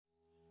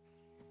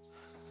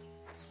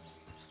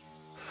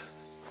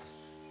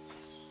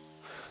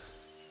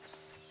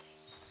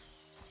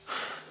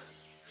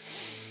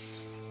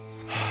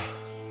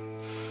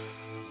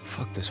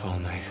Fuck this whole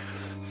night.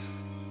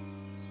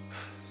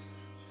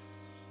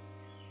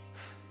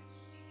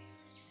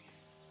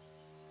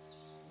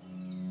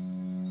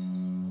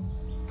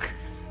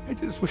 I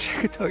just wish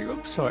I could tell you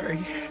I'm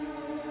sorry.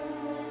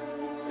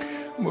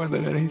 More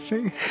than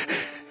anything.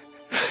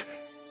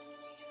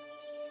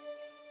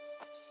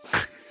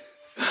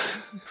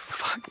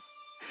 Fuck.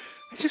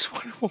 I just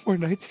wanted one more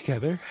night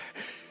together.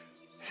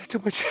 Is that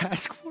too much to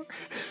ask for?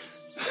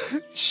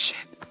 Shit.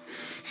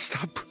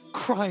 Stop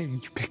crying,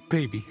 you big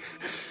baby.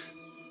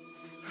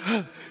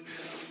 I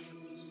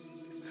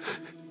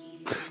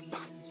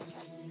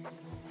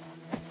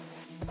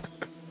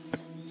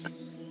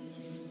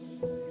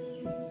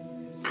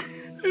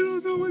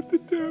don't know what to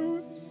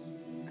do.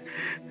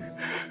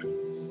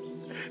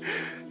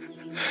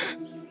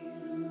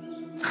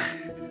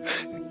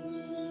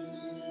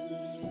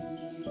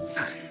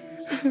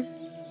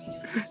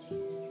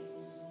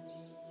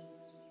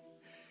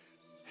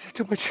 Is that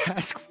too much to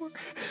ask for?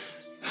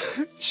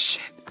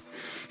 Shit.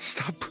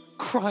 Stop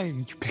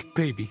crying, you big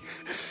baby.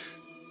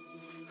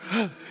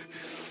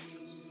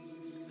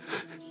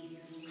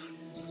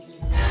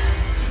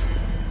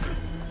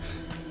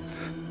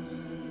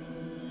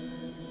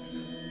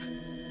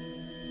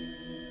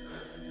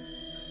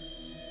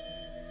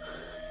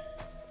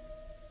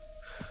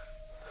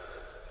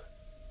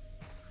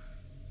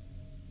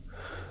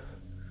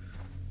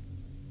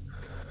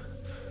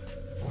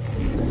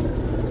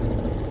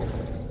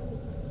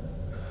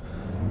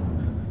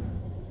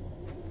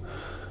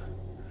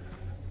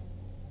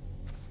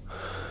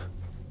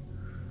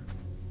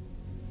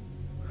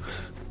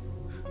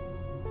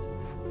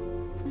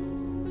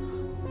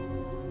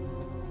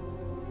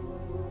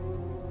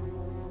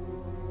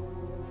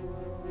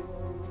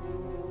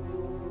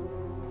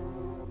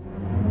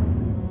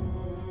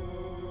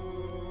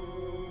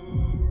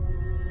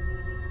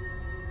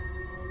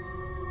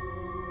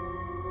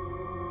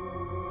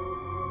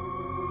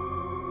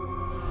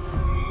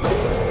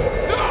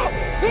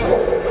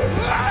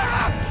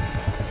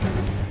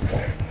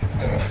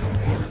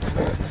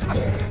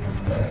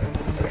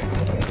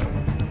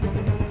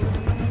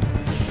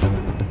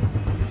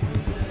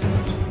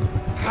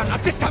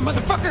 Not this time,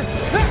 motherfucker!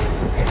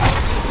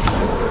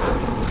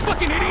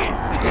 Fucking idiot!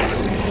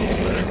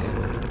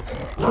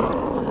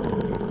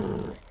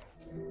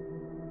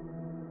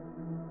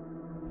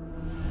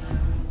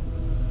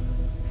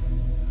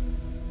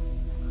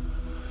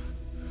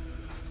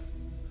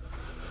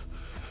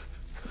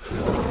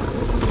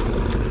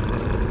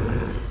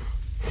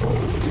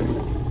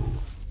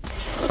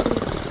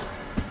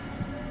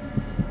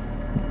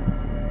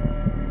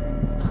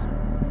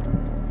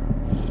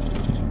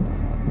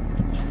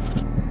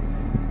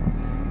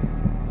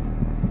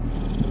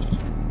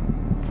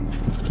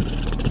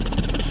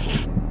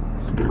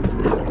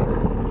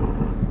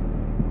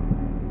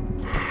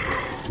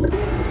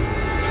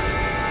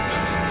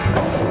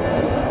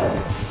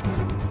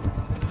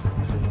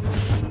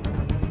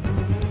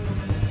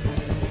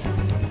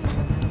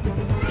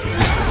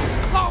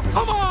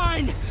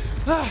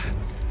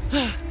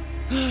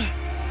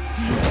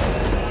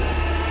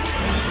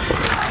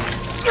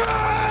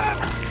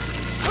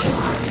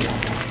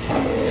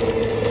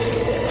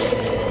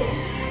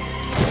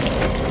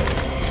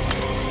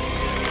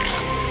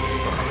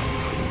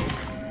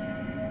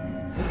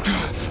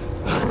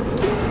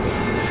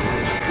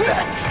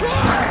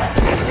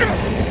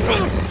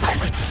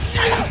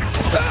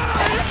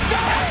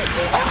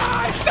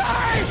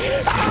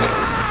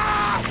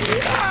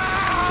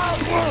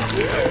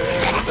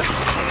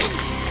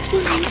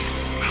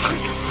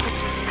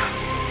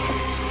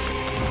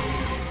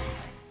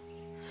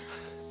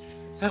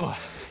 Ella.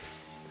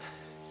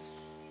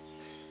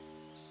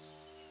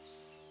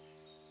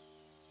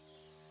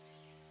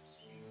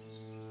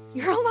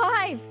 You're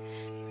alive!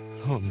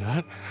 No, I'm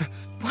not.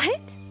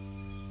 What?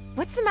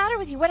 What's the matter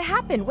with you? What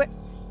happened?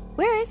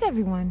 Where is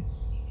everyone?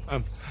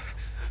 I'm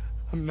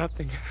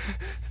nothing.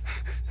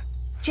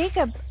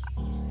 Jacob!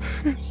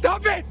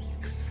 Stop it!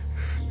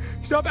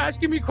 Stop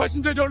asking me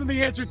questions I don't know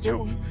the answer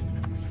to.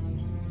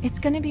 It's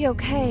gonna be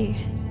okay.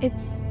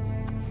 It's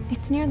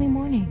nearly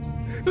morning.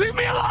 Leave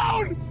me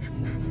alone!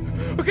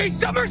 Okay,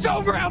 summer's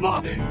over,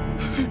 Emma!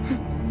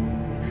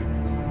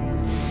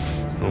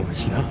 No,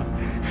 it's not.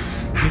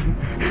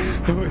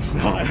 No, it's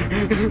not.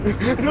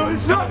 No,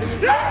 it's not.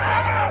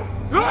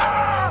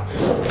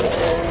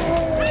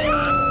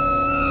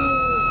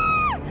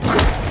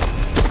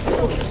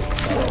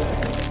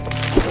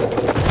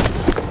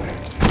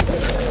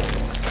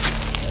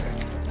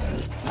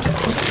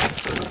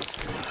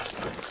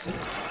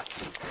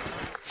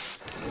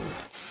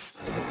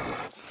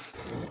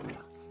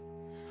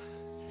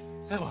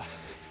 Ella.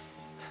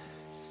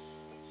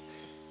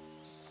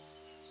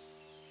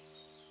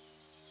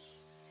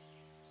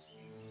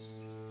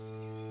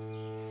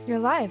 You're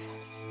alive.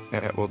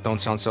 Yeah, well, don't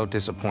sound so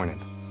disappointed.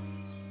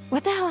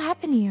 What the hell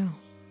happened to you?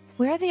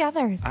 Where are the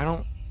others? I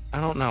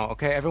don't know,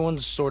 okay?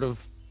 Everyone's sort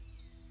of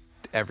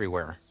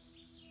everywhere.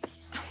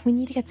 We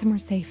need to get somewhere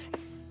safe.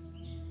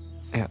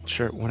 Yeah,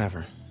 sure,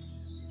 whatever.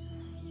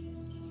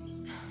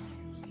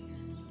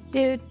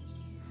 Dude,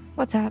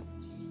 What's up?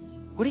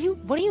 What do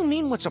you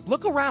mean, what's up?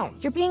 Look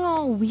around. You're being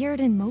all weird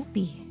and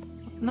mopey.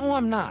 No,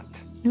 I'm not.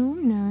 No,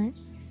 I'm not.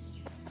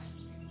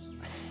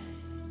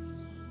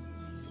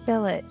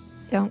 Spill it.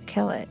 Don't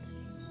kill it.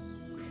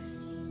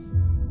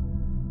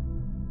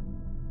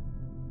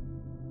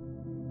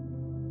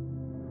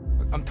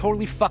 I'm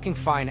totally fucking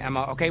fine,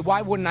 Emma, okay?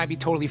 Why wouldn't I be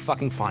totally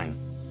fucking fine?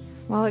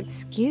 Well,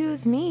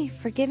 excuse me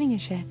for giving a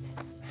shit.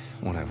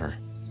 Whatever.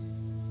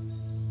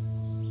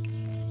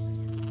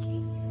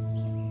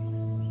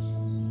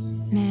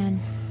 Man,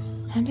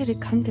 how did it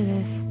come to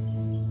this?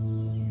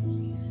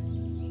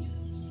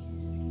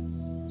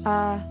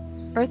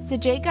 Earth to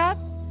Jacob?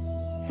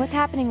 What's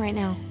happening right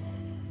now?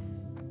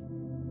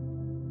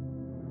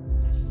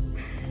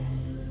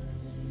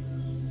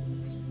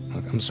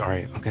 Look, I'm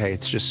sorry, okay?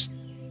 It's just...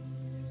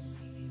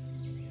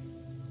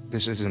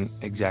 This isn't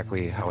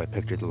exactly how I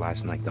pictured the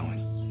last night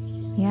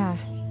going. Yeah,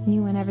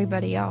 you and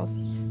everybody else.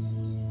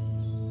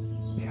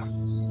 Yeah.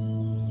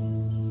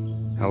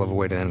 Hell of a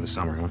way to end the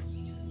summer, huh?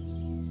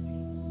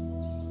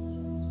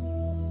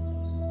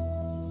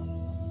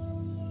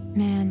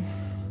 Man,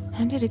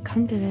 how did it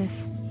come to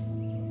this?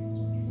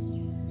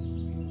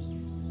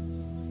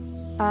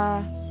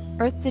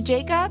 Earth to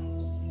Jacob?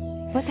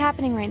 What's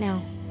happening right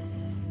now?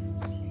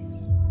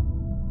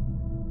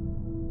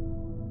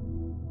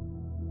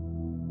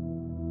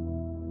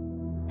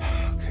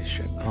 Okay,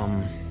 shit,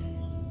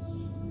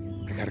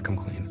 I gotta come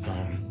clean.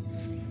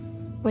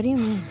 What do you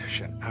mean?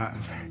 Shit,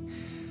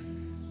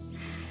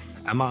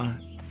 Emma...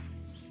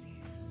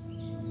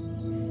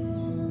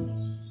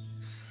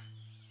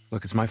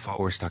 Look, it's my fault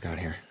we're stuck out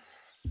here.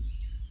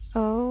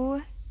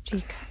 Oh,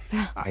 Jacob.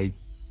 I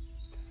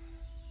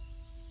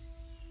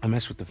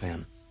messed with the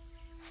van.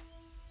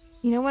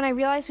 You know, when I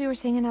realized we were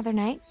staying another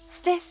night,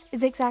 this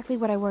is exactly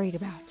what I worried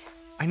about.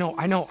 I know.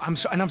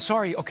 I'm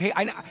sorry, okay?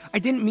 I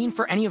didn't mean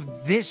for any of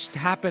this to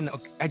happen.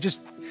 Okay?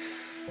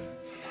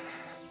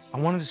 I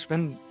wanted to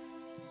spend...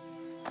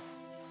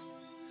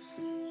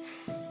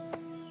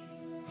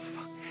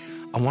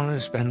 I wanted to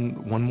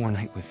spend one more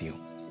night with you.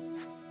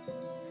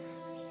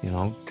 You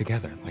know,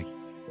 together,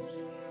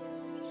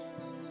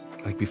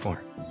 like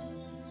before.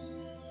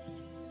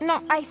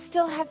 No, I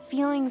still have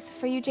feelings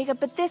for you, Jacob,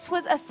 but this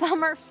was a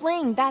summer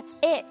fling. That's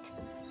it.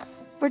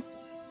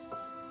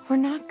 We're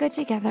not good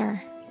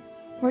together.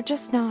 We're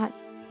just not.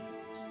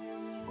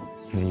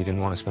 I mean, you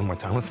didn't want to spend more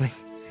time with me?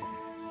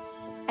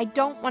 I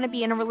don't want to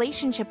be in a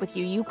relationship with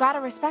you. You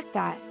gotta respect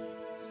that.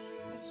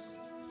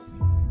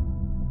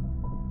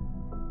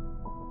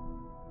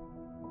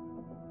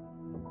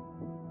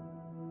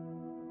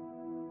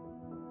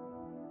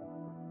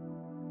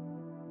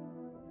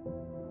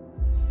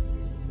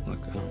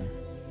 Look,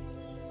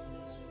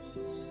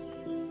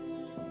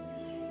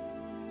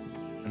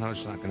 I know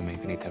it's not gonna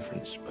make any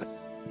difference, but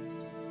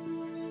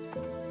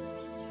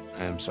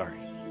I am sorry.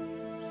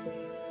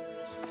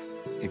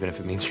 Even if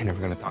it means you're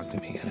never gonna talk to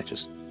me again,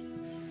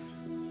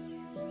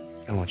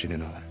 I want you to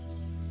know that.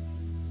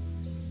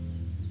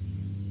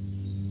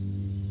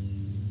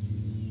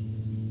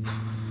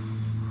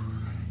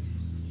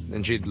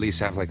 Then she'd at least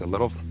have like a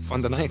little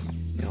fun tonight,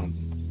 you know,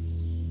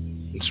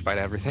 in spite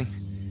of everything.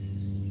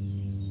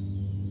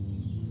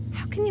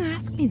 How can you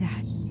ask me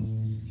that?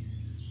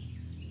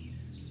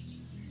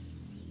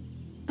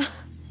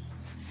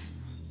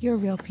 You're a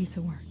real piece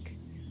of work.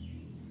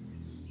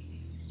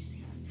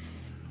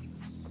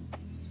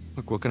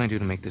 Look, what can I do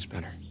to make this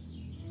better?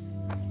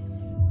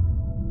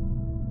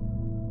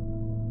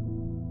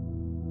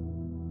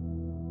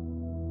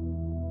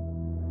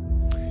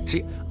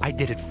 See, I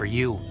did it for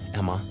you,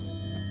 Emma.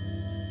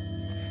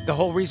 The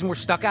whole reason we're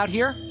stuck out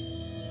here?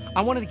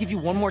 I wanted to give you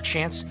one more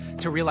chance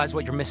to realize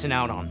what you're missing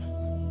out on.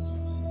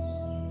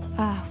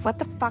 What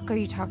the fuck are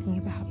you talking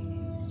about?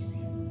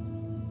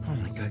 Oh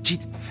my god, gee,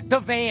 the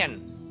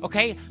van,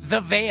 okay? The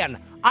van.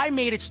 I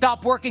made it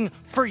stop working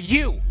for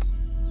you.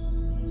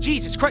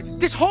 Jesus Christ,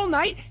 this whole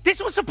night,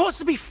 this was supposed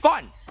to be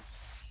fun.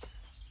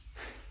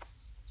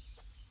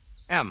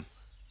 Em.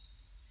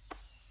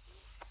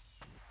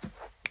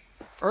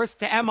 Earth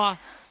to Emma.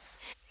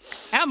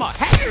 Emma,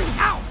 hey,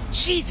 ow,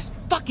 Jesus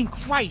fucking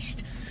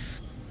Christ.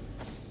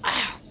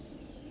 Ow.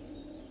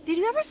 Did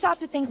you ever stop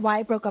to think why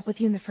I broke up with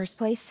you in the first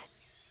place?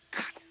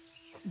 God.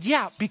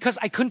 Yeah, because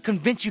I couldn't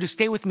convince you to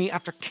stay with me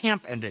after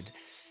camp ended.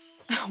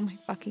 Oh my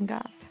fucking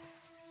god.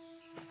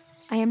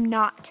 I am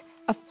not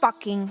a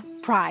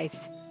fucking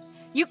prize.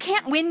 You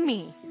can't win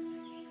me.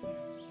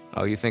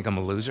 Oh, you think I'm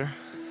a loser?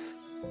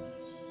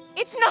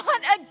 It's not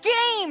a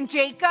game,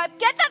 Jacob.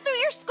 Get that through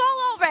your skull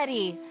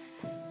already.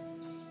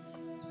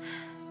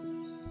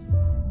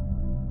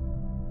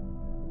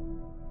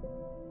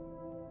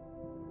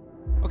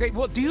 Okay,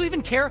 well, do you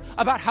even care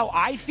about how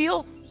I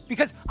feel?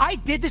 Because I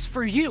did this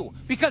for you.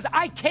 Because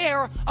I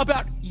care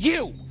about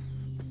you.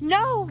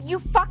 No, you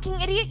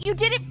fucking idiot. You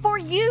did it for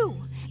you.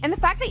 And the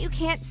fact that you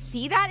can't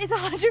see that is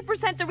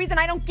 100% the reason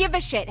I don't give a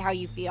shit how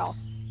you feel.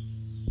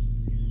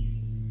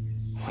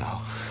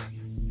 Wow.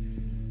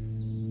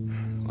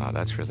 Wow,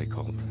 that's really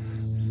cold.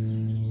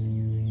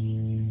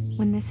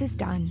 When this is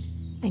done,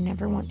 I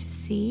never want to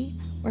see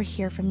or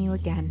hear from you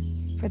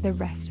again for the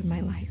rest of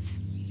my life.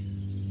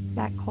 Is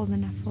that cold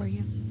enough for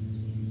you?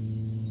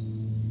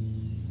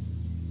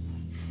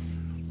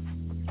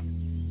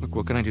 Look,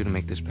 what can I do to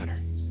make this better?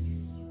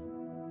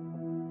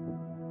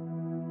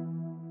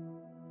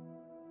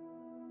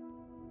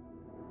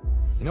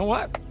 You know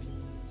what?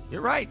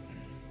 You're right.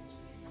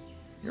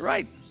 You're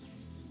right.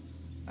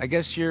 I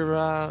guess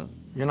you're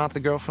not the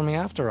girl for me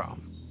after all.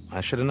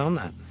 I should have known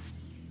that.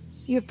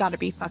 You've got to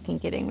be fucking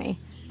kidding me.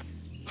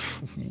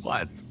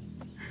 What?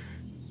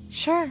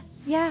 Sure,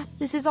 yeah,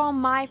 this is all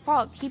my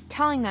fault. Keep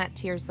telling that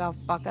to yourself,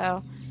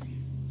 bucko.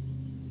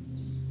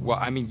 Well,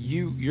 I mean,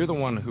 you're the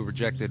one who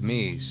rejected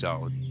me,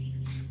 so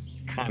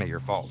kind of your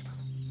fault.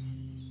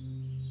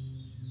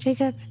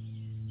 Jacob,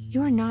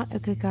 you are not a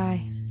good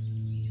guy.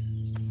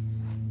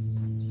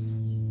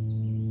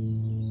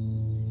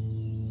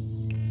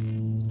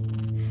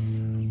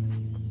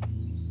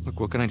 Look,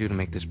 what can I do to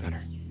make this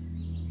better?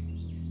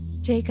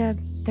 Jacob,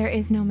 there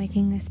is no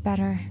making this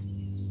better.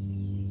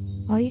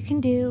 All you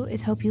can do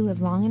is hope you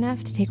live long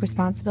enough to take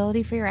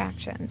responsibility for your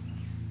actions.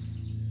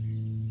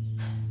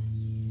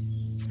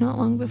 It's not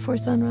long before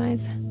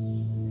sunrise.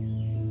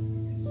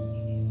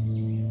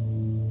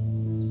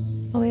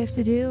 All we have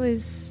to do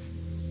is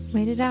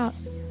wait it out.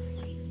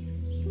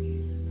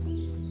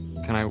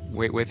 Can I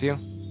wait with you?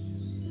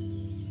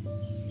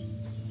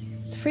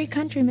 It's a free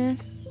country, man.